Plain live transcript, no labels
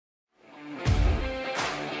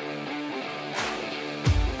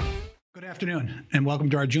Afternoon, and welcome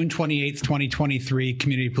to our June 28th, 2023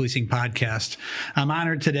 Community Policing Podcast. I'm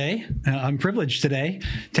honored today, I'm privileged today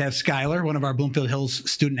to have Skyler, one of our Bloomfield Hills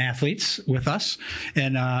student athletes, with us,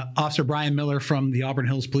 and Officer Brian Miller from the Auburn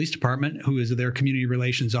Hills Police Department, who is their Community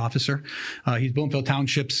Relations Officer. He's Bloomfield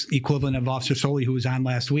Township's equivalent of Officer Soley, who was on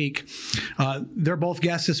last week. They're both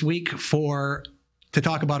guests this week to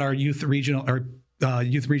talk about our Youth Regional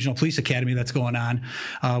Police Academy that's going on,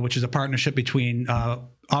 which is a partnership between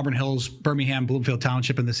Auburn Hills, Birmingham, Bloomfield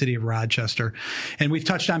Township, and the city of Rochester. And we've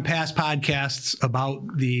touched on past podcasts about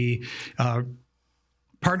the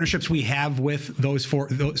partnerships we have with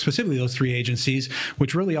specifically those three agencies,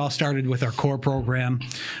 which really all started with our core program.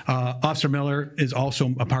 Officer Miller is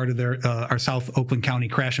also a part of our South Oakland County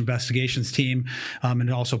Crash Investigations team,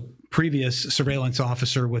 and also previous surveillance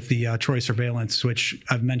officer with the Troy Surveillance, which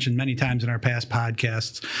I've mentioned many times in our past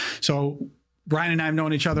podcasts. So Brian and I have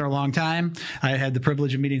known each other a long time. I had the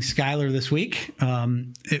privilege of meeting Skyler this week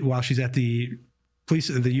while she's at the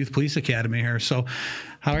Youth Police Academy here. So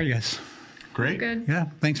how are you guys? Great. Good. Yeah.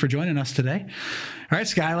 Thanks for joining us today. All right,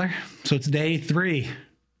 Skyler. So it's day 3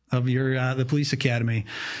 of the police academy.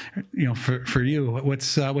 You know, for you,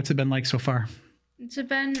 what's it been like so far? It's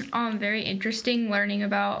been very interesting learning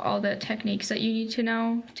about all the techniques that you need to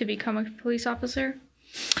know to become a police officer.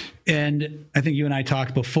 And I think you and I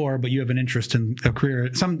talked before, but you have an interest in a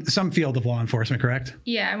career, some field of law enforcement, correct?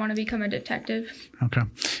 Yeah, I want to become a detective. Okay.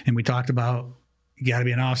 And we talked about you got to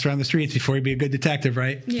be an officer on the streets before you be a good detective,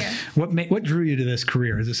 right? Yeah. What drew you to this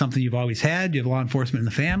career? Is it something you've always had? Do you have law enforcement in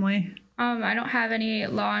the family? I don't have any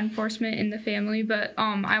law enforcement in the family, but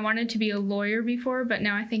I wanted to be a lawyer before, but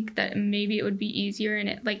now I think that maybe it would be easier,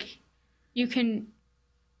 and you can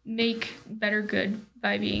make better good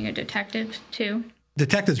by being a detective too.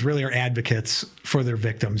 Detectives really are advocates for their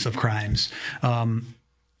victims of crimes,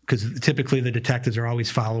 because typically the detectives are always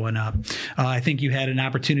following up. I think you had an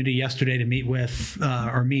opportunity yesterday to meet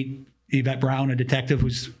Yvette Brown, a detective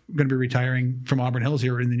who's going to be retiring from Auburn Hills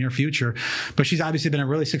here in the near future. But she's obviously been a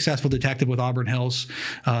really successful detective with Auburn Hills,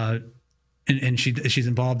 and she's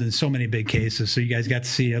involved in so many big cases. So you guys got to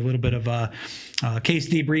see a little bit of a case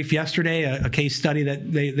debrief yesterday, a case study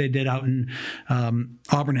that they did out in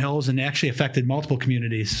Auburn Hills, and actually affected multiple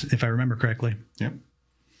communities, if I remember correctly. Yep.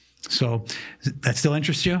 So that still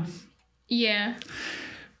interests you? Yeah.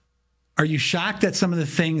 Are you shocked at some of the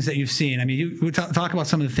things that you've seen? I mean, we talk about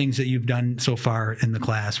some of the things that you've done so far in the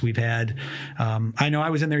class. We've had, I know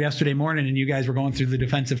I was in there yesterday morning and you guys were going through the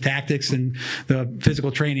defensive tactics and the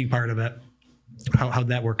physical training part of it. How'd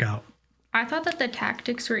that work out? I thought that the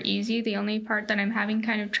tactics were easy. The only part that I'm having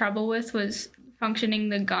kind of trouble with was functioning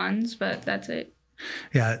the guns, but that's it.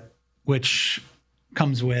 Yeah, which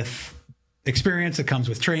comes with experience, it comes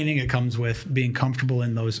with training, it comes with being comfortable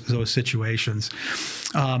in those situations.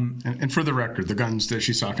 And for the record, the guns that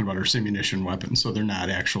she's talking about are simunition weapons, so they're not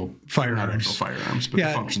actual firearms, but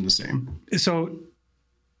they function the same. So,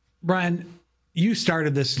 Brian, you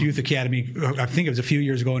started this youth academy, I think it was a few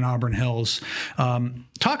years ago in Auburn Hills.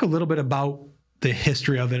 Talk a little bit about the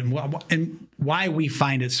history of it and why we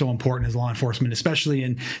find it so important as law enforcement, especially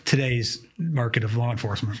in today's market of law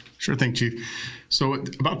enforcement. Sure thing, Chief. So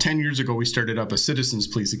about 10 years ago, we started up a Citizens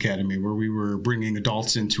Police Academy where we were bringing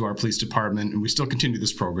adults into our police department, and we still continue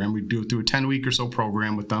this program. We do it through a 10-week or so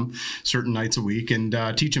program with them, certain nights a week, and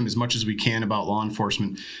teach them as much as we can about law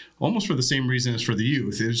enforcement, almost for the same reason as for the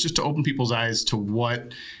youth. It was just to open people's eyes to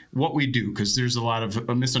what we do, because there's a lot of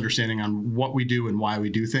a misunderstanding on what we do and why we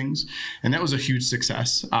do things. And that was a huge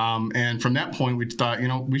success. And from that point, we thought,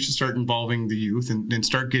 we should start involving the youth and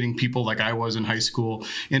start getting people like I was in high school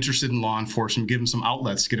interested in law enforcement, give them some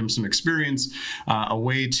outlets, get them some experience, a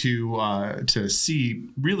way to see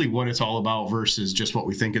really what it's all about versus just what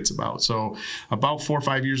we think it's about. So about 4 or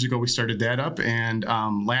 5 years ago, we started that up. And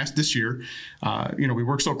this year, we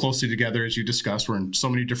work so closely together, as you discussed. We're in so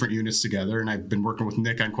many different units together, and I've been working with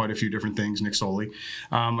Nick on quite a few different things, Nick Soley.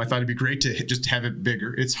 I thought it'd be great to just have it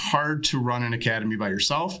bigger. It's hard to run an academy by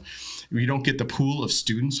yourself. You don't get the pool of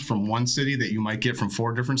students from one city that you might get from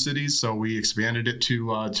 4 different cities. So we expanded it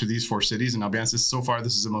to these 4 cities. And I'll be honest, so far,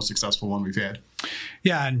 this is the most successful one we've had.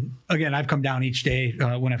 Yeah. And again, I've come down each day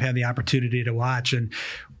when I've had the opportunity to watch. And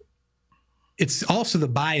it's also the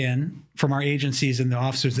buy-in from our agencies and the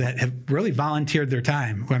officers that have really volunteered their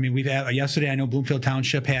time. I mean, we've had yesterday, I know Bloomfield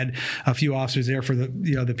Township had a few officers there for the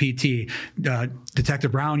PT.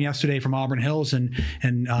 Detective Brown yesterday from Auburn Hills and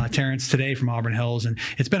Terrence today from Auburn Hills. And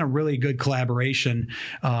it's been a really good collaboration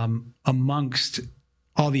amongst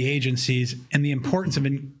all the agencies, and the importance of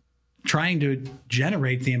trying to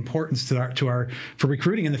generate the importance to our for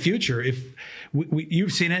recruiting in the future. If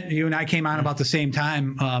you've seen it, you and I came on about the same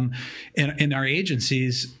time in our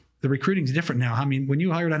agencies. The recruiting is different now. I mean, when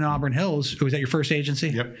you hired on Auburn Hills, was that your first agency?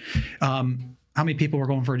 Yep. How many people were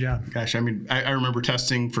going for a job? Gosh, I mean, I remember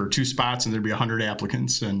testing for 2 spots and there'd be 100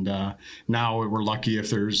 applicants. And now we're lucky if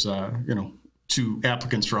there's, 2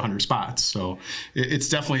 applicants for 100 spots. So it's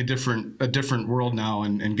definitely a different world now,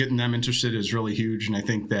 and getting them interested is really huge. And I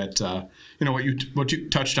think that, what you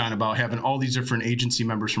touched on about having all these different agency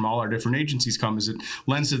members from all our different agencies come is it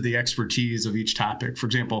lends to the expertise of each topic. For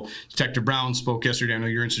example, Detective Brown spoke yesterday. I know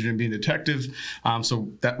you're interested in being a detective. So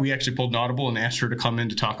that we actually pulled an audible and asked her to come in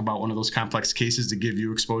to talk about one of those complex cases to give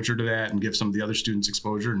you exposure to that and give some of the other students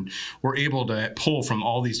exposure. And we're able to pull from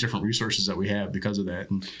all these different resources that we have because of that,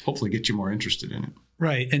 and hopefully get you more interested in it.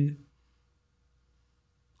 Right. And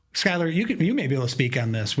Skyler, you may be able to speak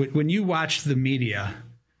on this. When you watch the media,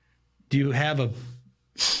 do you have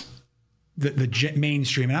the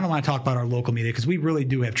mainstream? And I don't want to talk about our local media because we really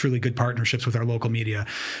do have truly good partnerships with our local media.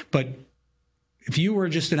 But if you were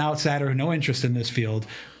just an outsider with no interest in this field,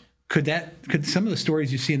 could some of the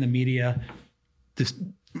stories you see in the media just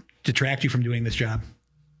detract you from doing this job?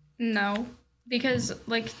 No, because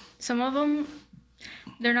some of them,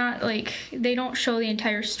 they're not they don't show the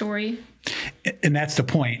entire story. And that's the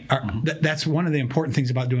point. That's one of the important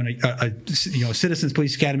things about doing a Citizens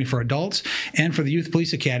Police Academy for adults and for the youth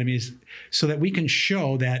police academies, so that we can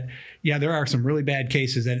show that, there are some really bad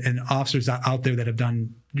cases and officers out there that have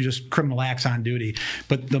done just criminal acts on duty.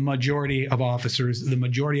 But the majority of officers, the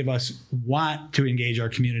majority of us want to engage our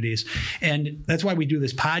communities. And that's why we do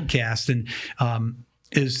this podcast, and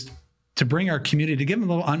is to bring our community, to give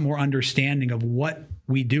them a little more understanding of what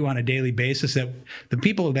we do on a daily basis, that the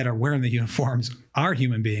people that are wearing the uniforms are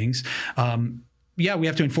human beings. We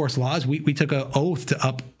have to enforce laws. We took an oath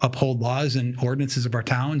to uphold laws and ordinances of our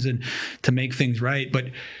towns and to make things right. But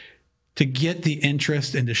to get the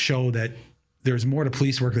interest and to show that there's more to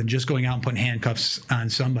police work than just going out and putting handcuffs on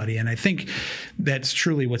somebody. And I think that's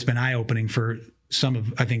truly what's been eye-opening for some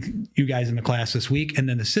of, I think, you guys in the class this week, and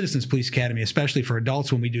then the Citizens Police Academy, especially for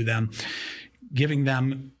adults when we do them, giving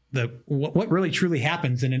them what really truly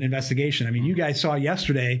happens in an investigation. I mean, you guys saw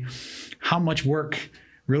yesterday how much work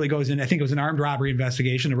really goes in. I think it was an armed robbery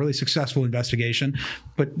investigation, a really successful investigation,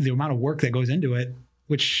 but the amount of work that goes into it,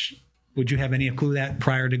 which, would you have any clue that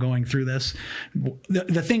prior to going through this?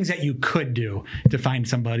 The things that you could do to find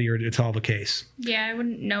somebody or to solve a case. Yeah, I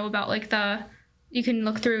wouldn't know about you can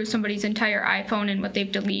look through somebody's entire iPhone and what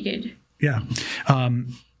they've deleted. Yeah.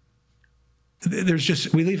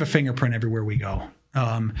 We leave a fingerprint everywhere we go.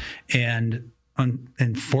 And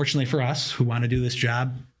fortunately for us who want to do this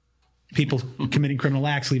job, people committing criminal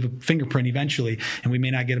acts leave a fingerprint eventually, and we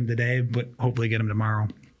may not get them today, but hopefully get them tomorrow.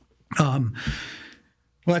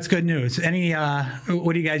 Well, that's good news. What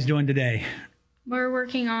are you guys doing today? We're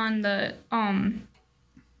working on the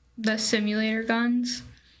simulator guns,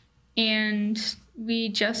 and we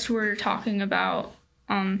just were talking about,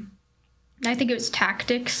 I think it was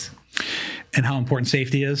tactics. And how important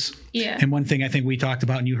safety is. Yeah. And one thing I think we talked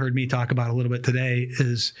about, and you heard me talk about a little bit today,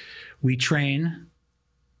 is we train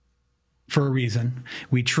for a reason.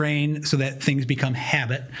 We train so that things become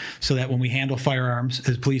habit, so that when we handle firearms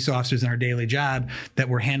as police officers in our daily job, that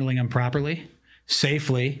we're handling them properly,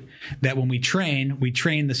 safely, that when we train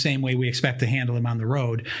the same way we expect to handle them on the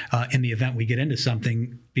road in the event we get into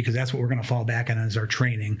something, because that's what we're going to fall back on as our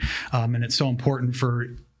training. And it's so important for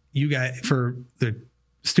you guys, for the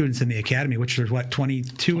students in the academy, which there's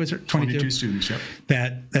 22, is it? 22 students, yep.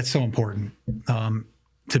 That's so important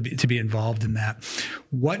to be involved in that.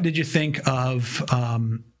 What did you think of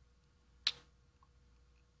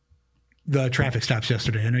the traffic stops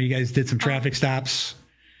yesterday? I know you guys did some traffic stops.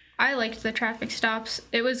 I liked the traffic stops.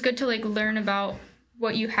 It was good to learn about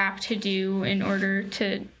what you have to do in order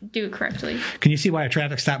to do it correctly. Can you see why a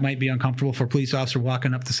traffic stop might be uncomfortable for a police officer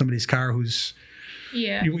walking up to somebody's car who's...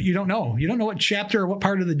 Yeah. You don't know. You don't know what chapter or what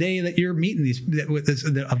part of the day that you're meeting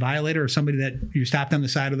a violator or somebody that you stopped on the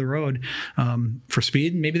side of the road for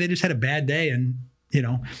speed. Maybe they just had a bad day, and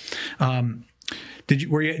did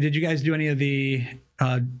you guys do any of the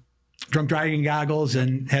drunk driving goggles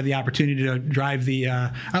and have the opportunity to drive the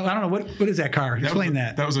I don't know what is that car? Explain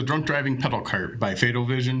that. That was a drunk driving pedal cart by Fatal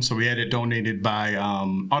Vision. So we had it donated by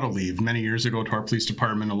Autoleave many years ago to our police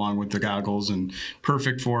department, along with the goggles, and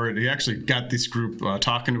perfect for it. It actually got this group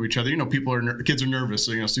talking to each other. Kids are nervous,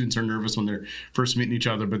 so students are nervous when they're first meeting each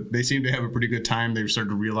other, but they seem to have a pretty good time. They've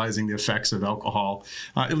started realizing the effects of alcohol,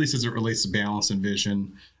 at least as it relates to balance and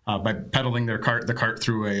vision, by pedaling the cart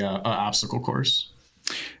through a obstacle course.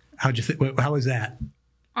 How'd you think? How was that?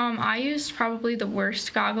 I used probably the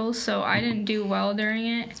worst goggles, so I didn't do well during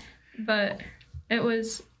it, but it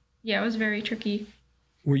was very tricky.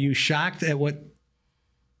 Were you shocked at what,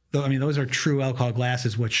 though? I mean, those are true alcohol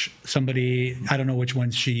glasses, which somebody, I don't know which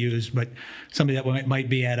ones she used, but somebody that might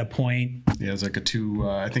be at a point. Yeah, it's like a 2,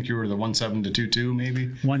 I think you were the 1.7 to 2.2 maybe.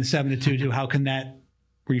 1.7 to 2.2. How can that,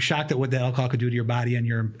 were you shocked at what the alcohol could do to your body and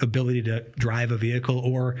your ability to drive a vehicle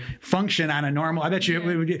or function on a normal? I bet you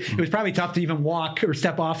it was probably tough to even walk or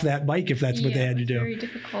step off that bike if that's what they had to do. Very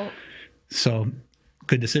difficult. So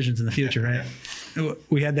good decisions in the future, right?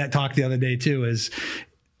 We had that talk the other day too, is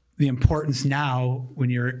the importance now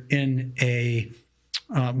when you're in a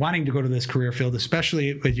wanting to go to this career field,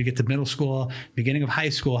 especially as you get to middle school, beginning of high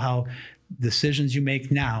school, how decisions you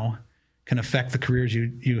make now can affect the careers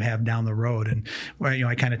you have down the road. And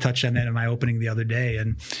I kind of touched on that in my opening the other day.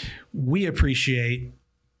 And we appreciate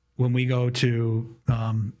when we go to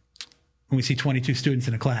when we see 22 students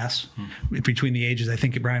in a class between the ages, I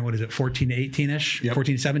think, Brian, what is it, 14 to 18-ish, yep.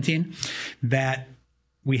 14 to 17, that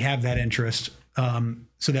we have that interest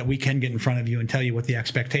so that we can get in front of you and tell you what the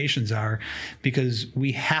expectations are, because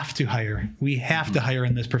we have to hire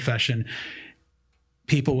in this profession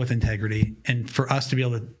people with integrity. And for us to be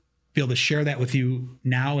able to share that with you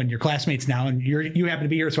now and your classmates now, and you happen to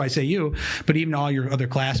be here, so I say you, but even all your other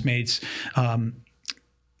classmates,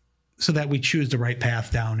 so that we choose the right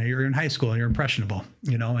path down. You're in high school and you're impressionable,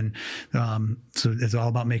 and so it's all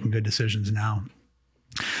about making good decisions now.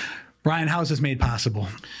 Brian, how is this made possible?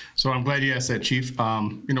 So I'm glad you asked that, Chief.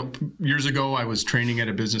 Years ago, I was training at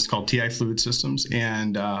a business called TI Fluid Systems,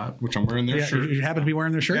 and which I'm wearing their shirt. You happen to be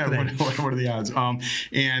wearing their shirt today. What are the odds?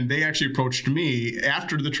 And they actually approached me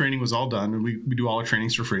after the training was all done, and we do all our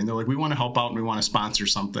trainings for free. And they're like, we want to help out and we want to sponsor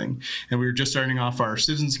something. And we were just starting off our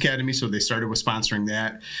Citizens Academy, so they started with sponsoring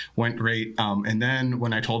that. Went great. And then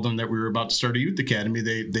when I told them that we were about to start a youth academy,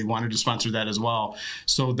 they wanted to sponsor that as well.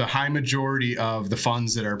 So the high majority of the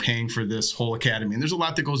funds that are paying for this whole academy, and there's a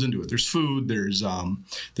lot that goes into it. There's food, there's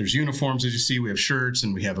uniforms, as you see, we have shirts,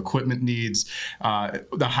 and we have equipment needs.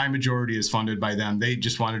 The high majority is funded by them. They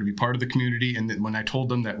just wanted to be part of the community. And then when I told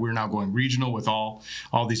them that we're now going regional with all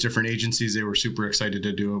these different agencies, they were super excited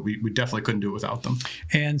to do it. We definitely couldn't do it without them.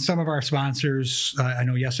 And some of our sponsors, I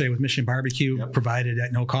know yesterday with Mission Barbecue, yep, provided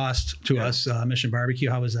at no cost to us. Mission Barbecue,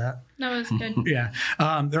 how was that? That was good. Yeah.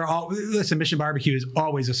 Mission Barbecue is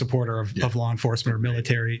always a supporter of law enforcement or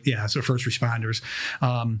military. Yeah. So first responders.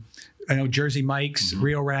 I know Jersey Mike's,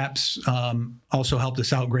 Rio Wraps also helped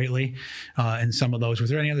us out greatly in some of those. Was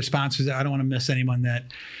there any other sponsors? I don't want to miss anyone that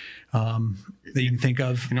you can think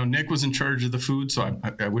of. Nick was in charge of the food, so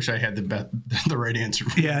I wish I had the right answer.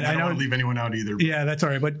 Yeah, I don't want to leave anyone out either. Yeah, that's all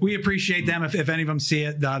right. But we appreciate them. If any of them see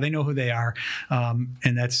it, they know who they are,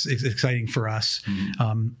 and that's exciting for us.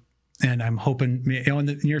 And I'm hoping, in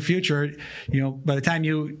the near future, by the time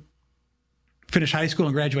you finish high school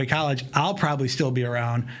and graduate college, I'll probably still be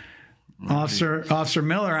around. Officer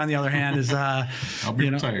Miller, on the other hand, is I'll be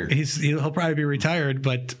retired. He'll probably be retired,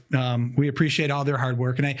 but we appreciate all their hard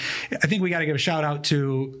work, and I think we got to give a shout out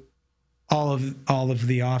to all of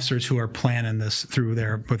the officers who are planning this through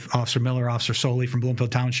there, with Officer Miller, Officer Soley from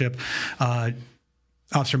Bloomfield Township,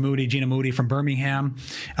 Officer Gina Moody from Birmingham,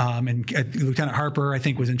 and Lieutenant Harper, I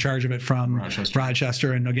think, was in charge of it from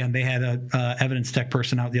Rochester. And again, they had a evidence tech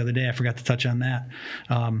person out the other day. I forgot to touch on that.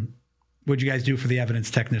 What'd you guys do for the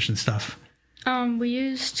evidence technician stuff? We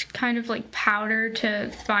used kind of like powder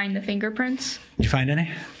to find the fingerprints. Did you find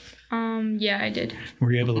any? Yeah, I did.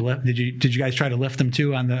 Were you able to lift? Did you guys try to lift them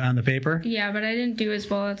too on the paper? Yeah, but I didn't do as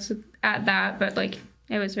well at that. But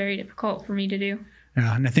it was very difficult for me to do.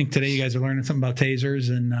 Yeah, and I think today you guys are learning something about tasers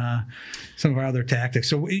and some of our other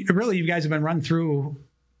tactics. So really, you guys have been run through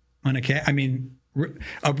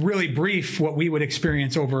a really brief what we would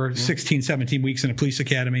experience over 16, 17 weeks in a police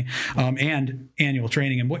academy and annual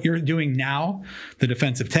training. And what you're doing now, the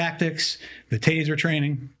defensive tactics, the taser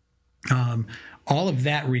training, all of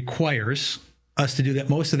that requires us to do that,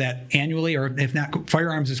 most of that annually, or if not,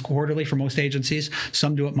 firearms is quarterly for most agencies.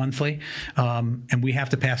 Some do it monthly, and we have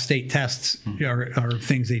to pass state tests or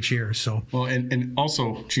things each year. So well, and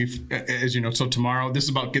also, Chief, as you know, so tomorrow this is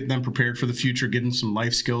about getting them prepared for the future, getting some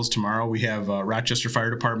life skills. Tomorrow we have Rochester Fire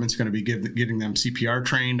Department's going to be getting them CPR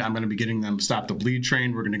trained. I'm going to be getting them Stop the Bleed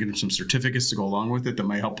trained. We're going to get them some certificates to go along with it that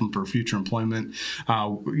might help them for future employment.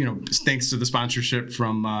 Thanks to the sponsorship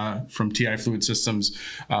from TI Fluid Systems,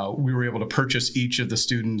 we were able to purchase each of the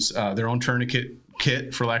students their own tourniquet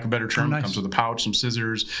kit, for lack of a better term. It comes with a pouch, some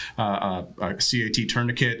scissors, a CAT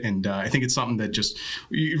tourniquet, and I think it's something that just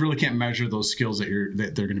you really can't measure those skills that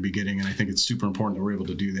they're going to be getting, and I think it's super important that we're able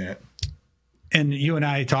to do that. And you and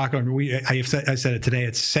I talk, I said it today,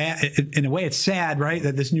 it's sad. In a way, it's sad, right,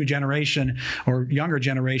 that this new generation or younger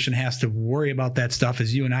generation has to worry about that stuff.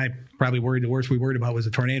 As you and I probably worried, the worst we worried about was a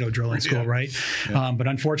tornado drill in school, right? Yeah. But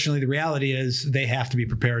unfortunately, the reality is they have to be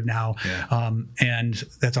prepared now. Yeah. And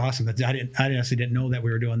that's awesome. I honestly didn't know that we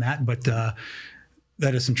were doing that, but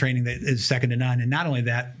that is some training that is second to none. And not only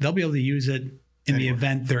that, they'll be able to use it in the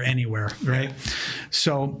event they're anywhere, right? Yeah.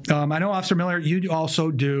 So I know Officer Miller, you also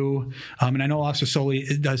do, and I know Officer Soley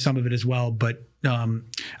does some of it as well, but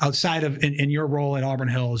outside of in your role at Auburn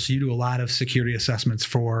Hills, you do a lot of security assessments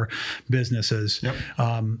for businesses,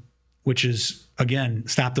 which is, again,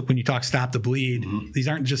 when you talk stop the bleed, these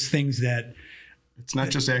aren't just things that, it's not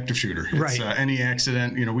just active shooter. It's right. Any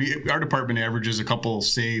accident. Our department averages a couple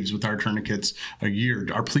saves with our tourniquets a year.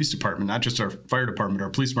 Our police department, not just our fire department,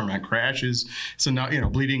 our police department crashes. So now,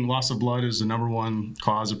 bleeding, loss of blood is the number one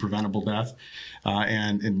cause of preventable death,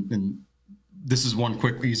 and this is one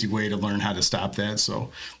quick, easy way to learn how to stop that.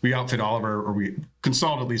 So we outfit we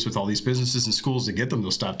consult at least with all these businesses and schools to get them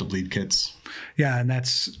those stop the bleed kits. Yeah,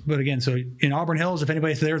 but again, so in Auburn Hills, if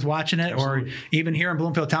anybody there is watching it, Absolutely. Or even here in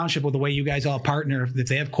Bloomfield Township, with the way you guys all partner, if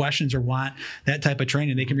they have questions or want that type of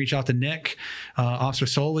training, they can reach out to Nick, Officer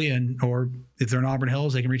Soley, or if they're in Auburn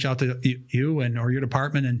Hills, they can reach out to you or your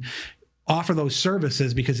department and offer those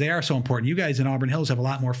services, because they are so important. You guys in Auburn Hills have a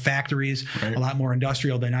lot more factories, right. A lot more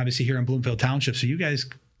industrial than obviously here in Bloomfield Township. So you guys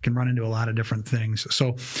can run into a lot of different things.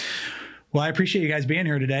 So, well, I appreciate you guys being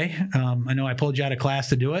here today. I know I pulled you out of class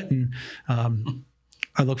to do it, and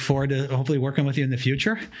I look forward to hopefully working with you in the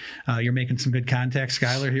future. You're making some good contacts,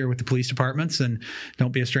 Skyler, here with the police departments, and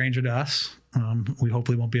don't be a stranger to us. We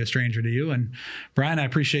hopefully won't be a stranger to you. And Brian, I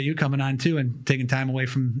appreciate you coming on too and taking time away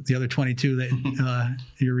from the other 22 that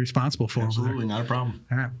you're responsible for. Absolutely, not a problem.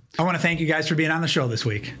 All right. I want to thank you guys for being on the show this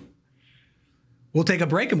week. We'll take a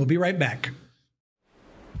break and we'll be right back.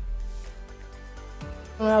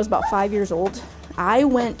 When I was about 5 years old, I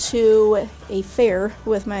went to a fair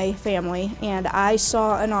with my family, and I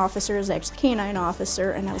saw an officer, as a canine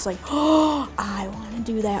officer, and I was like, oh, I want to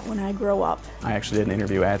do that when I grow up. I actually did an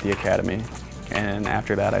interview at the academy, and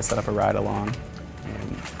after that I set up a ride-along,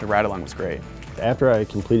 and the ride-along was great. After I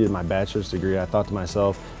completed my bachelor's degree, I thought to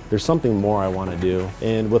myself, there's something more I want to do.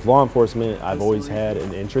 And with law enforcement, I've always had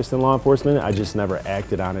an interest in law enforcement. I just never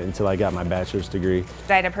acted on it until I got my bachelor's degree.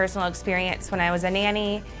 I had a personal experience when I was a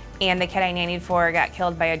nanny, and the kid I nannied for got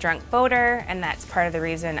killed by a drunk boater, and that's part of the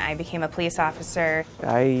reason I became a police officer.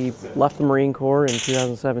 I left the Marine Corps in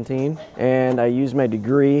 2017, and I used my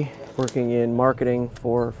degree working in marketing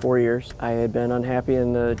for 4 years. I had been unhappy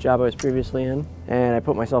in the job I was previously in, and I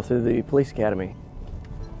put myself through the police academy.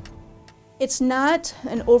 It's not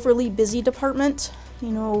an overly busy department.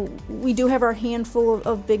 We do have our handful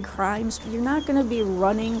of big crimes, but you're not going to be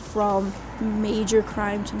running from major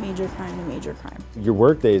crime to major crime to major crime. Your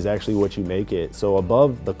workday is actually what you make it. So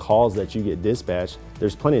above the calls that you get dispatched,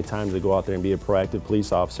 there's plenty of time to go out there and be a proactive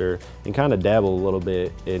police officer and kind of dabble a little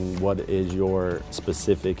bit in what is your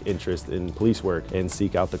specific interest in police work and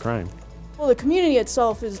seek out the crime. Well, the community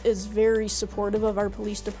itself is very supportive of our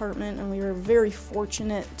police department, and we were very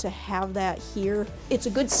fortunate to have that here. It's a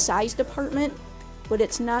good sized department, but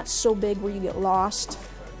it's not so big where you get lost.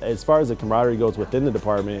 As far as the camaraderie goes within the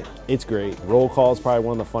department, it's great. Roll call is probably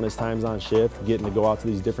one of the funnest times on shift. Getting to go out to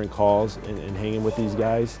these different calls and hanging with these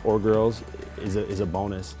guys or girls is a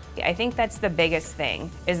bonus. I think that's the biggest thing,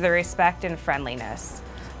 is the respect and friendliness.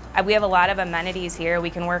 We have a lot of amenities here. We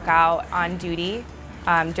can work out on duty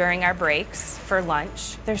during our breaks for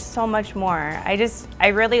lunch. There's so much more. I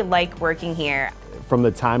really like working here. From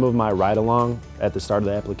the time of my ride-along at the start of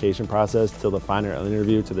the application process till the final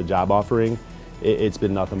interview to the job offering, it's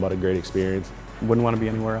been nothing but a great experience. Wouldn't want to be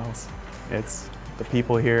anywhere else. It's the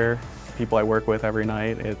people here, the people I work with every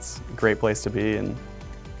night. It's a great place to be, and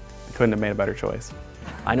I couldn't have made a better choice.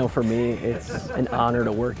 I know for me, it's an honor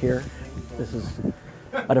to work here. This is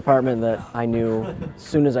a department that I knew as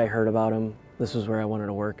soon as I heard about them, this was where I wanted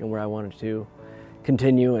to work and where I wanted to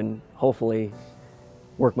continue and hopefully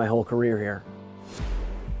work my whole career here.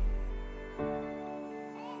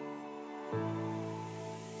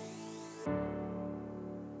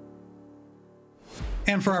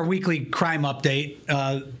 And for our weekly crime update,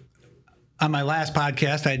 on my last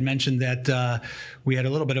podcast, I had mentioned that we had a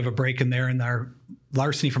little bit of a break in there in our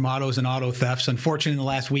larceny from autos and auto thefts. Unfortunately, in the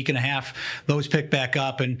last week and a half, those picked back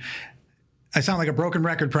up. And I sound like a broken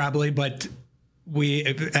record probably, but we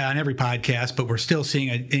on every podcast, but we're still seeing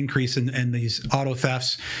an increase in these auto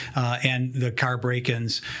thefts and the car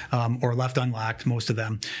break-ins or left unlocked, most of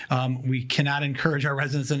them. We cannot encourage our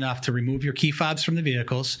residents enough to remove your key fobs from the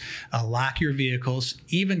vehicles, lock your vehicles,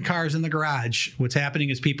 even cars in the garage. What's happening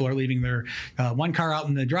is people are leaving their one car out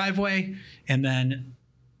in the driveway, and then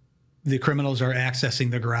the criminals are accessing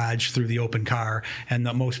the garage through the open car, and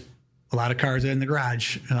a lot of cars in the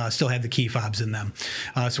garage still have the key fobs in them.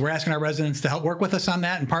 So we're asking our residents to help work with us on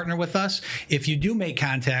that and partner with us. If you do make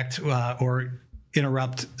contact or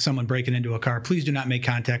interrupt someone breaking into a car, please do not make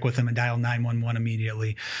contact with them and dial 911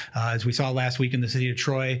 immediately. As we saw last week in the city of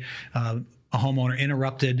Troy, a homeowner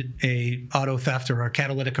interrupted a auto theft or a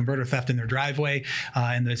catalytic converter theft in their driveway,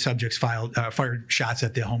 and the subjects fired shots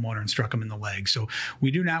at the homeowner and struck him in the leg. So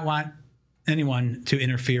we do not want anyone to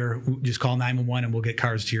interfere. Just call 911 and we'll get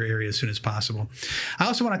cars to your area as soon as possible. I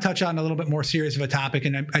also want to touch on a little bit more serious of a topic,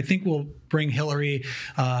 and I think we'll bring Hillary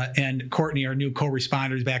and Courtney, our new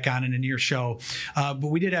co-responders, back on in a near show. But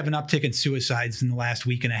we did have an uptick in suicides in the last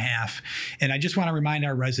week and a half. And I just want to remind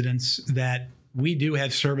our residents that we do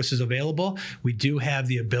have services available. We do have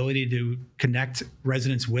the ability to connect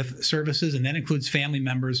residents with services, and that includes family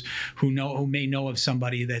members who may know of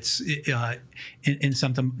somebody that's in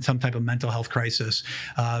some type of mental health crisis.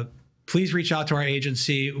 Please reach out to our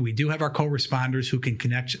agency. We do have our co-responders who can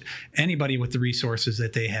connect anybody with the resources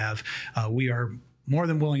that they have. We are more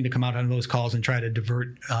than willing to come out on those calls and try to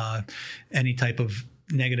divert any type of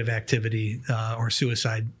negative activity or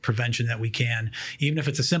suicide prevention that we can. Even if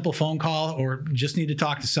it's a simple phone call or just need to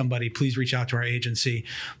talk to somebody, please reach out to our agency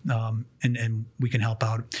and we can help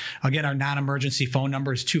out. Again, our non-emergency phone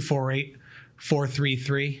number is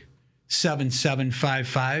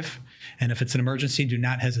 248-433-7755. And if it's an emergency, do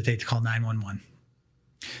not hesitate to call 911.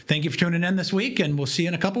 Thank you for tuning in this week, and we'll see you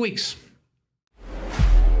in a couple weeks.